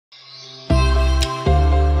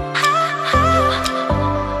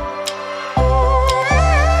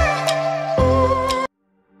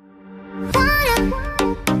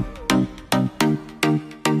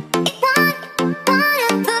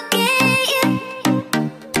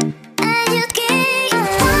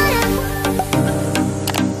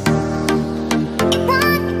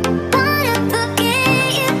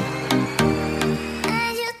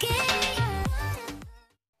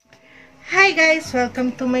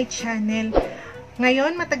Welcome to my channel.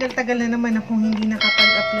 Ngayon, matagal-tagal na naman akong hindi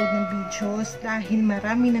nakapag-upload ng videos dahil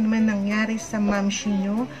marami na naman nangyari sa mamshi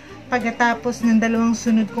nyo. Pagkatapos ng dalawang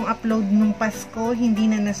sunod kong upload nung Pasko, hindi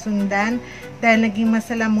na nasundan dahil naging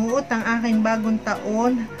masalamuot ang aking bagong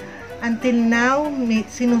taon. Until now,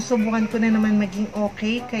 sinusubukan ko na naman maging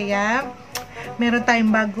okay, kaya meron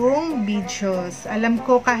tayong bagong videos. Alam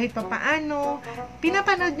ko kahit papaano,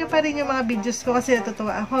 pinapanood nyo pa rin yung mga videos ko kasi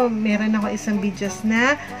natutuwa ako. Meron ako isang videos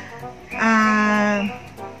na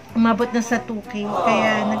umabot na sa 2K.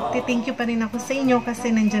 Kaya nagtithank you pa rin ako sa inyo kasi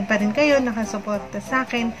nandyan pa rin kayo, nakasuporta sa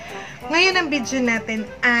akin. Ngayon ang video natin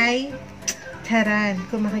ay taran.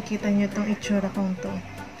 Kung makikita nyo itong itsura kong to.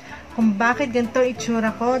 Kung bakit ganito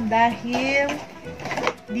itsura ko, dahil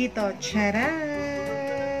dito, charan!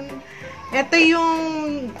 Ito yung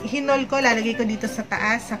hinol ko, lalagay ko dito sa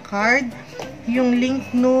taas, sa card. Yung link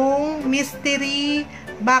nung mystery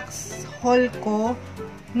box haul ko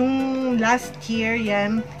nung last year,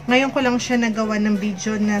 yan. Ngayon ko lang siya nagawa ng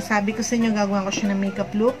video na sabi ko sa inyo, gagawa ko siya ng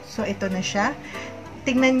makeup look. So, ito na siya.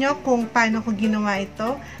 Tingnan nyo kung paano ko ginawa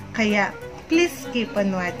ito. Kaya, please keep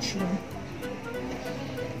on watching.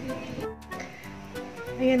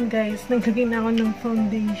 Ayan guys, naglagay na ako ng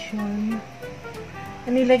foundation.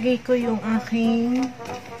 Nilagay ko yung aking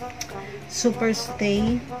Super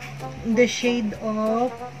Stay in the shade of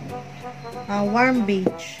warm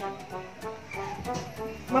beige.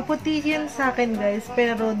 Maputi yan sa akin guys,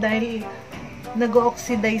 pero dahil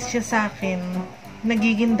nag-oxidize siya sa akin,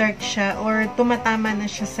 nagiging dark siya or tumatama na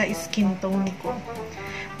siya sa skin tone ko.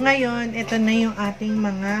 Ngayon, ito na yung ating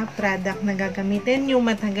mga product na gagamitin. Yung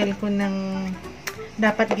matagal ko ng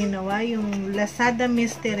dapat ginawa, yung Lazada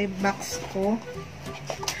mystery box ko.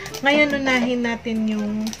 Ngayon, unahin natin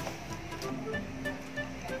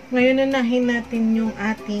yung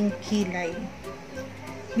ating kilay.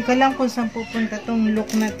 Hindi ko alam kung saan pupunta tong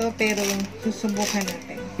look na to, pero susubukan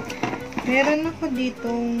natin. Meron ako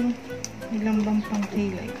ditong ilang bang pang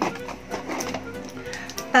kilay.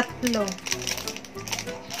 3.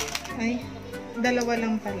 Ay, 2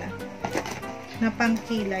 lang pala na pang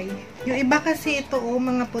kilay. Yung iba kasi ito,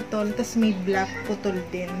 mga putol, tas may black putol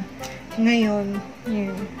din. Ngayon,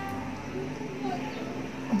 yun.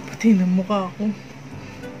 Ang puti ng mukha ko.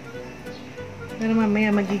 Pero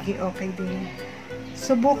mamaya magiging okay din.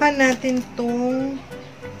 Subukan natin tong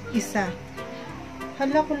isa.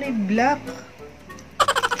 Hala, kulay black.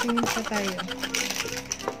 Tingin pa tayo.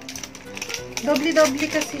 Doble-doble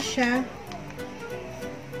kasi siya.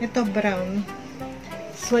 Ito brown.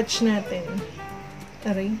 Swatch natin.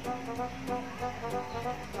 Aray.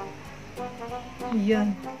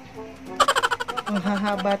 Yan. Ang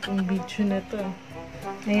hahaba itong video na to.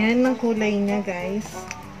 Ayan ang kulay niya guys.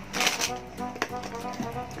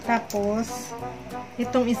 Tapos,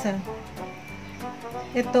 itong isa.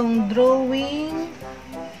 Itong drawing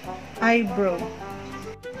eyebrow.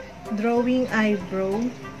 Drawing eyebrow.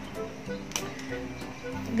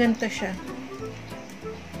 Ganito siya.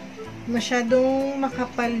 Masyadong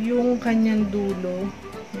makapal yung kanyang dulo.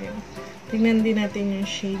 Ayan. Tingnan din natin yung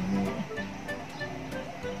shade niya.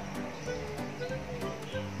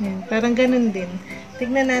 Ayan. Parang ganun din.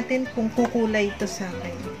 Tingnan natin kung kukulay ito sa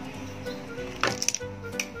akin.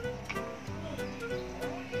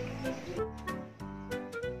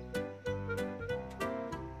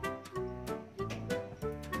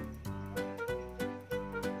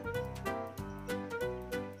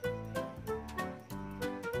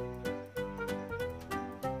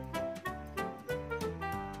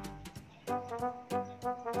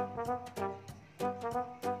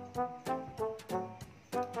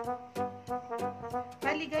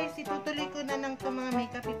 Bali guys, itutuloy ko na ng itong mga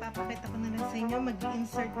makeup. Ipapakita ko na lang sa inyo.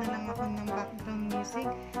 Mag-i-insert na lang ako ng background music.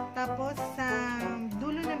 Tapos, sa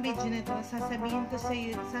dulo ng video na ito, sasabihin ko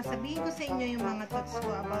sa inyo yung mga thoughts ko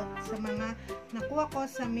about sa mga nakuha ko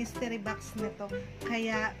sa mystery box na to.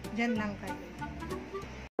 Kaya, dyan lang kayo.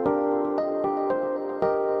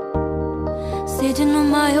 Sitting on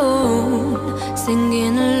my own,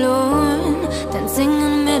 singing alone, dancing in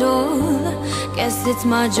the middle. Guess it's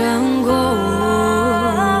my jungle,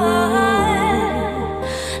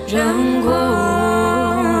 jungle.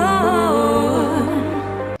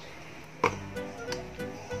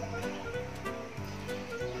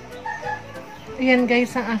 Ayan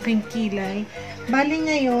guys, ang aking kilay. Bali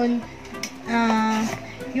ngayon,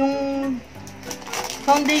 yung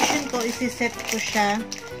foundation ko, isi-set ko siya.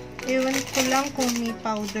 Ewan ko lang kung may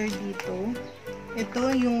powder dito.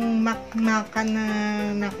 Ito yung maka na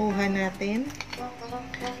nakuha natin.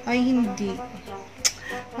 Ay, hindi.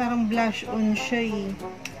 Parang blush on siya eh.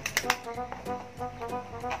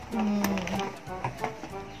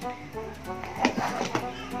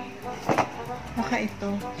 Tsaka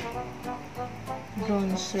ito.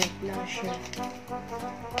 Bronzer, blusher.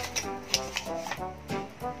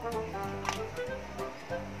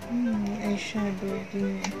 Eyeshadow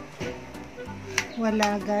din.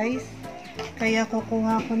 Wala guys. Kaya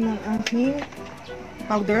kukuha ko ng aking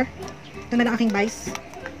powder. Ito na lang aking base.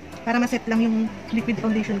 Para maset lang yung liquid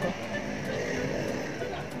foundation ko.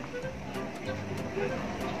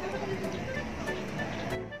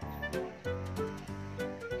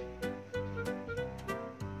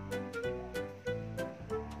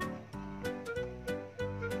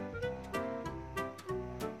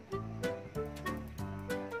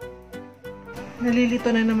 Nalilito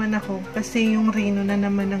na naman ako kasi yung Rino na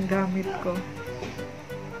naman ang gamit ko.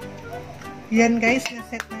 Yan guys,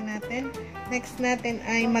 naset na natin. Next natin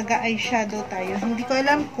ay mag-eyeshadow tayo. Hindi ko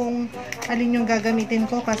alam kung alin yung gagamitin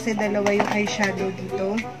ko kasi dalawa yung eyeshadow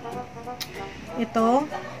dito. Ito.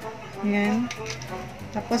 Yan.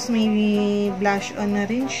 Tapos may blush on na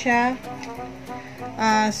rin siya.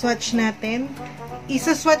 Swatch natin.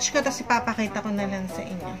 Isa-swatch ko tapos ipapakita ko na lang sa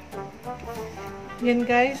inyo. Yan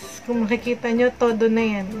guys, kung makikita nyo, todo na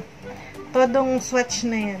yan. Todong swatch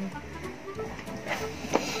na yan.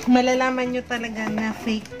 Malalaman nyo talaga na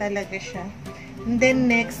fake talaga siya. And then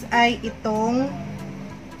next ay itong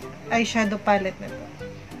eyeshadow palette na to.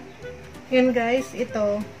 Yan guys,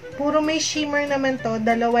 ito. Puro may shimmer naman to.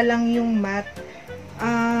 Dalawa lang yung matte.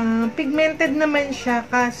 Pigmented naman siya,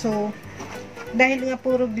 kaso dahil nga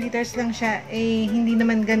puro glitters lang siya, eh hindi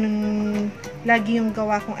naman ganun lagi yung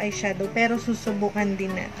gawa kong eyeshadow, pero susubukan din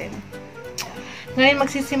natin. Ngayon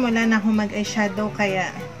magsisimula na ako mag-eyeshadow, kaya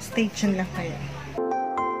stay tuned lang kayo.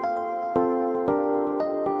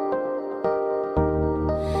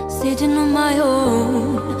 Sitting on my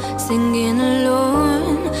own, singing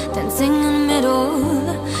alone, dancing in the middle,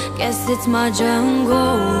 guess it's my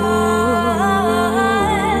jungle,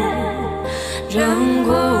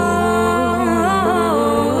 jungle.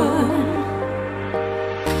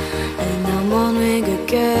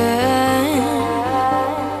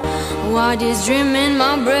 Why this dream in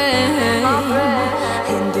my brain?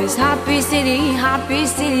 In this happy city, happy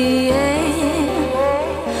city, yeah.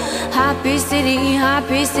 Happy city,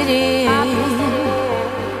 happy city.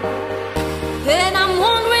 And I'm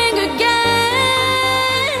wondering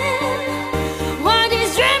again, why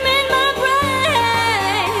this dream in my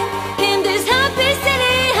brain? In this happy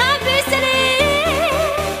city, happy city.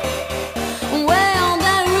 Well,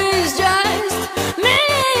 there is just me.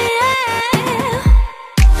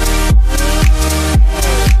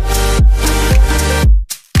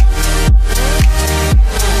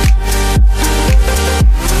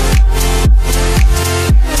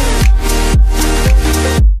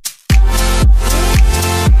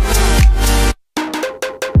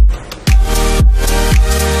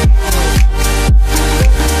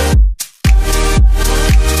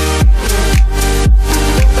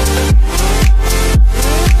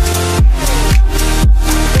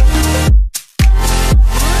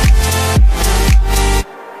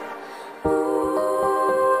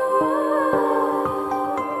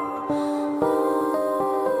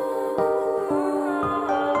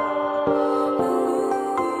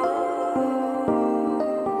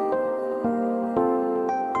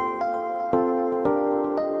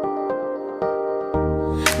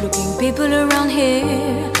 People around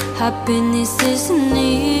here, happiness is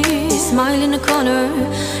near. They smile in the corner,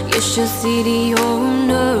 you should see the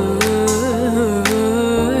owner,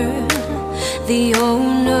 the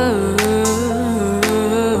owner.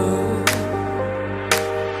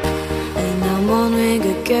 And I'm wondering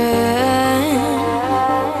again,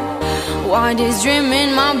 why this dream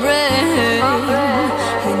in my brain?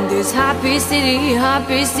 In this happy city, yeah.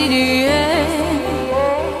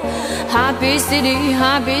 Happy city,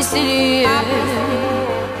 yeah.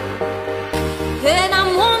 And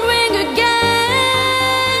I'm wondering again,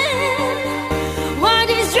 why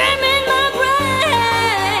this dream in my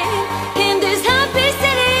brain? In this happy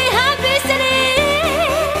city,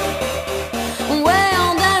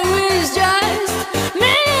 well, there is just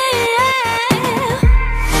me.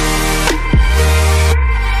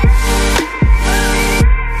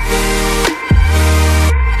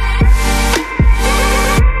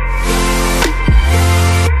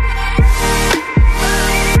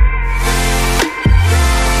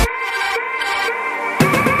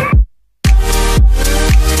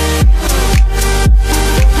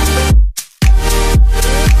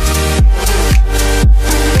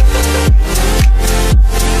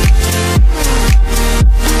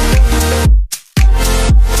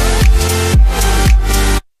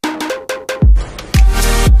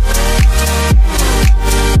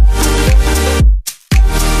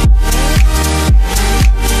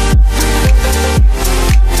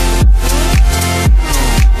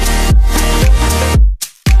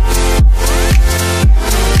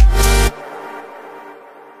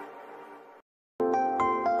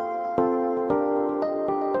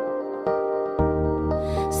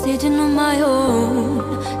 Sitting on my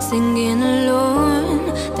own, singing alone,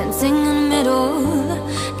 dancing in the middle.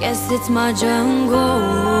 Guess it's my jungle,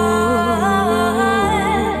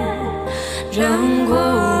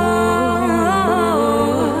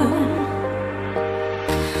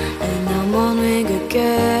 and I'm wondering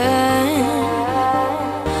again,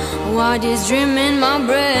 what is dreaming my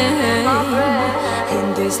brain in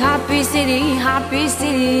this happy city,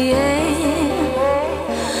 yeah.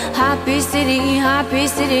 Happy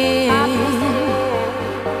city,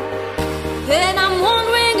 and I'm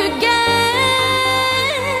wondering again,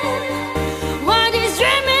 what is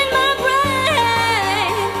dreaming my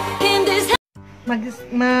brain in this.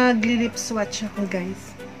 Mag-lip swatch ako,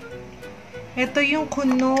 guys. Ito yung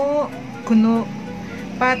kuno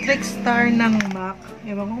Patrick Star ng MAC.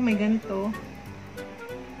 Ewan ko kung may ganito.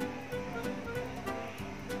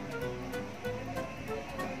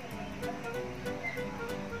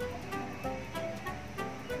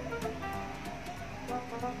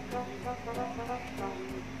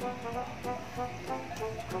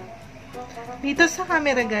 Dito sa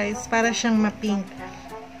camera, guys, para siyang ma-pink.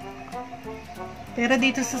 Pero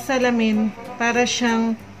dito sa salamin, para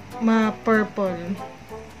siyang ma-purple.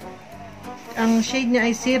 Ang shade niya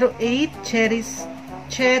ay 08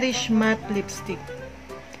 Cherish Matte Lipstick.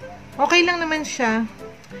 Okay lang naman siya.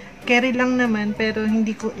 Carry lang naman, pero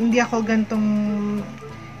hindi ako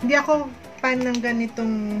fan ng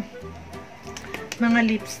ganitong mga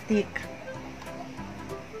lipstick.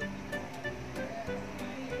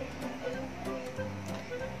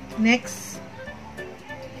 Next,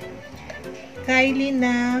 Kylie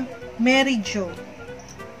na Mary Jo.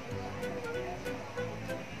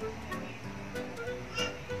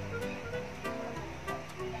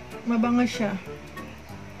 Mabango siya.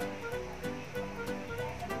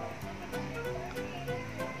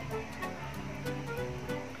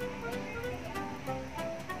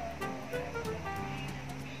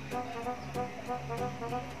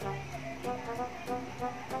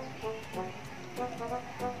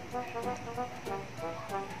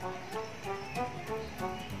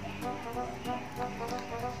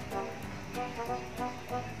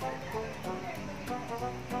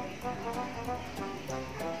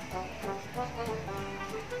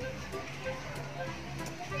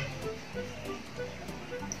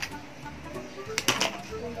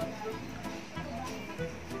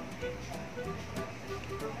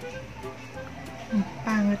 Ang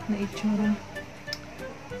pangat na itsura.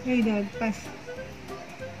 Ay, dagpas.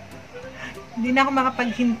 Hindi na ako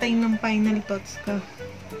makapaghintay ng final thoughts ko.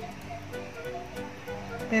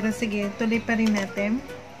 Pero sige, tuloy pa rin natin.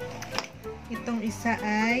 Itong isa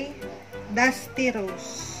ay Dusty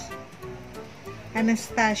Rose.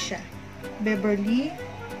 Anastasia. Beverly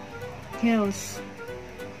Hills.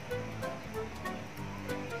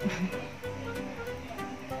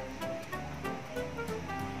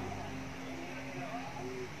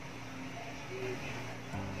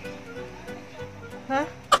 Ha?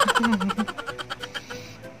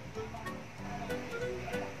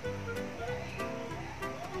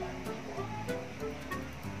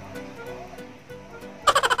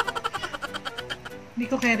 Hindi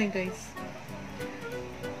ko carry, guys.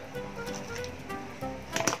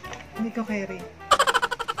 Hindi ko carry.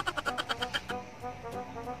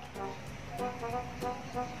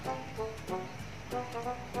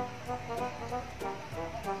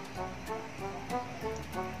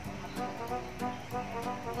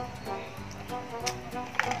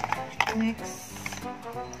 Next,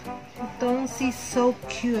 itong si So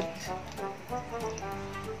Cute.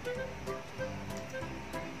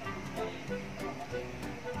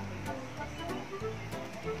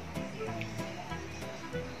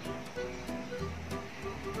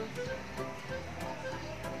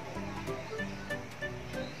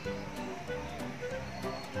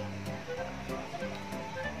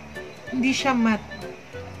 Hindi siya matte.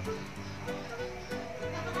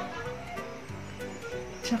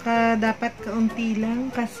 Tsaka dapat kaunti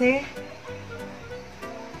lang kasi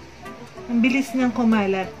ang bilis niyang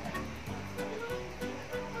kumalat.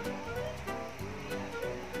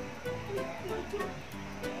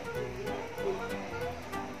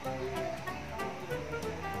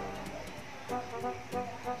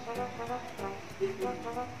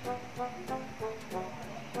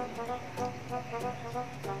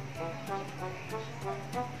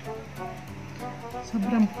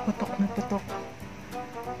 Sobrang putok na putok.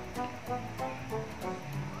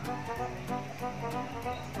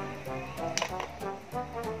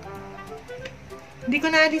 Hindi ko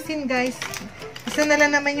naalisin, guys. Isa na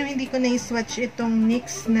lang naman yung hindi ko na-swatch itong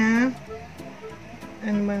NYX na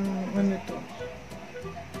ano to.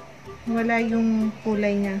 Wala yung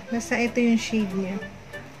kulay niya. Nasa ito yung shade niya.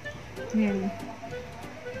 Yan.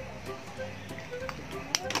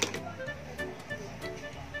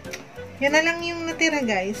 Yan na lang yung natira,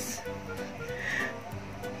 guys.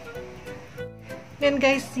 Yan,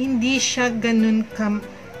 guys, hindi siya ganun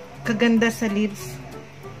kaganda sa lips.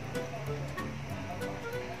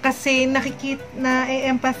 Kasi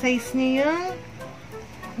na-emphasize niya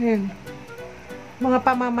yung mga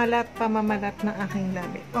pamamalat ng aking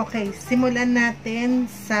labi. Okay, simulan natin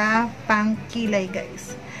sa pangkilay,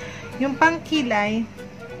 guys. Yung pangkilay,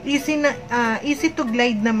 easy to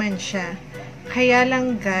glide naman siya. Kaya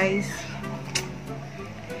lang, guys,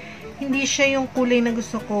 hindi siya yung kulay na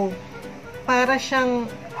gusto ko. Para siyang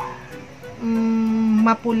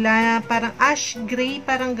mapula, parang ash gray,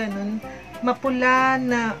 parang ganun. Mapula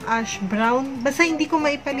na ash brown. Basta hindi ko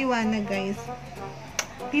maipaliwanag, guys.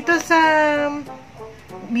 Dito sa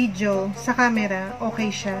video, sa camera, okay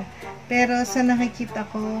siya. Pero sa nakikita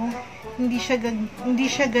ko, hindi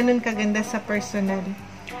siya ganun kaganda sa personal.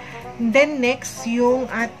 Then next, yung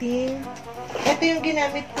ating, ito yung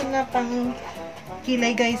ginamit ko na pang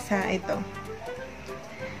kilay, guys, ha. Ito.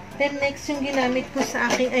 Then next, yung ginamit ko sa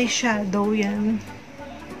aking eyeshadow, yan.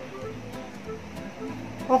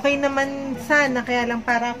 Okay naman sana, kaya lang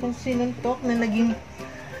para akong sinuntok na naging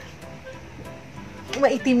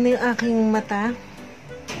maitim na yung aking mata.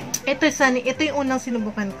 Ito yung unang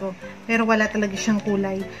sinubukan ko. Pero wala talaga siyang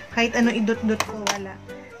kulay. Kahit ano idot-dot ko, wala.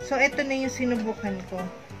 So, ito na yung sinubukan ko.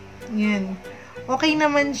 Yan. Okay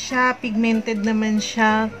naman siya. Pigmented naman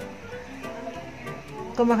siya.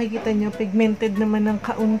 Kung makikita nyo, pigmented naman ng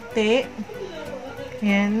kaunti.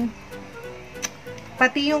 Yan.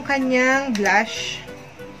 Pati yung kanyang blush.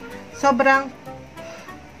 Sobrang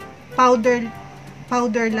powder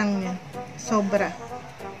lang niya. Sobra.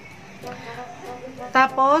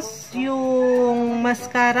 Tapos, yung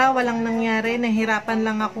mascara, walang nangyari. Nahirapan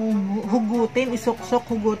lang akong hugutin, isuksok,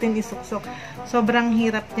 hugutin, isuksok. Sobrang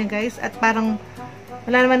hirap niya, guys. At parang,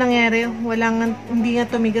 wala naman nangyari. Hindi nga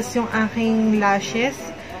tumigas yung aking lashes.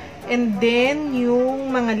 And then,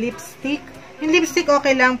 yung mga lipstick. Yung lipstick,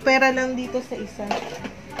 okay lang. Pera lang dito sa isa.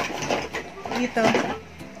 Dito.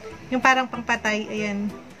 Yung parang pangpatay, ayan.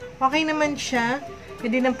 Okay naman siya.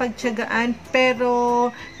 Pwede ng pagtiyagaan. Pero,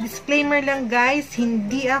 disclaimer lang, guys,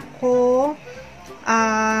 hindi ako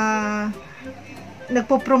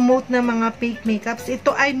nagpo-promote ng mga fake makeups.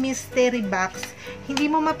 Ito ay mystery box. Hindi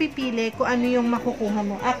mo mapipili kung ano yung makukuha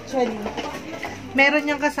mo. Actually, meron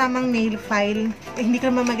niyang kasamang nail file. Hindi ko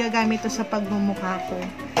naman magagamit ito sa pagmumukha ko.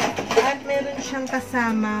 At meron siyang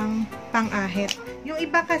kasamang pang-ahit. Yung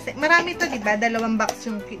iba kasi, marami to, diba? 2 box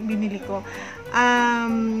yung binili ko.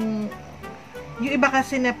 Yung iba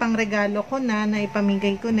kasi na pang regalo ko na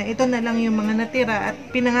ipamigay ko na. Ito na lang yung mga natira. At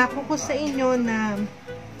pinangako ko sa inyo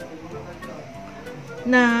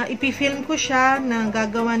na ipifilm ko siya, na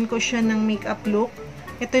gagawan ko siya ng makeup look.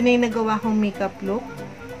 Ito na yung nagawa kong makeup look.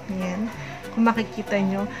 Ayan. Kung makikita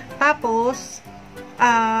nyo. Tapos,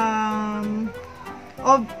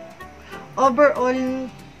 overall,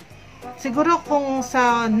 siguro kung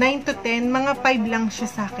sa 9 to 10, mga 5 lang siya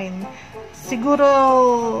sa akin. Siguro,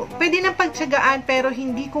 pwede na pagtiyagaan, pero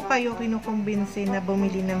hindi ko kayo kinukumbinsi na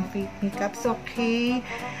bumili ng fake makeups, okay?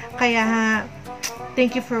 Kaya,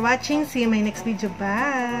 thank you for watching. See you in my next video.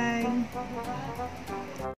 Bye!